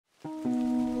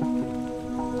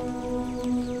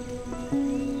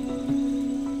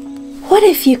What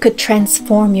if you could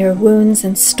transform your wounds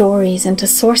and stories into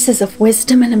sources of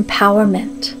wisdom and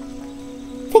empowerment?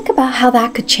 Think about how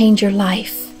that could change your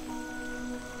life.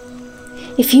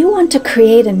 If you want to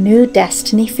create a new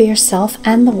destiny for yourself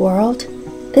and the world,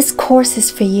 this course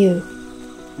is for you.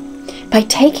 By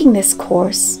taking this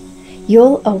course,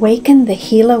 you'll awaken the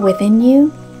healer within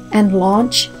you and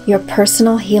launch your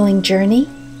personal healing journey.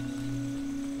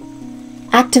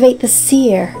 Activate the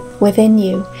seer within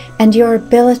you and your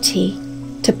ability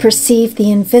to perceive the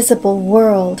invisible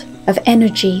world of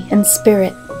energy and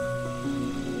spirit.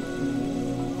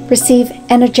 Receive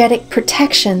energetic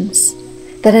protections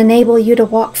that enable you to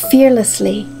walk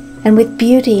fearlessly and with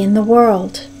beauty in the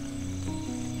world.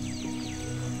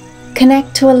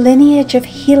 Connect to a lineage of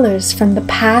healers from the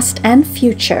past and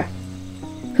future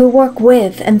who work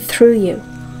with and through you.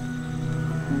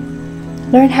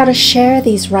 Learn how to share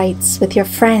these rights with your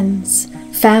friends,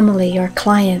 family, or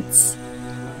clients.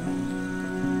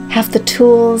 Have the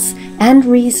tools and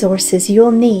resources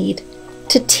you'll need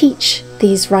to teach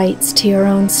these rights to your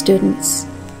own students.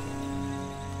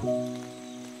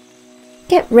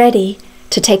 Get ready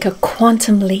to take a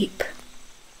quantum leap.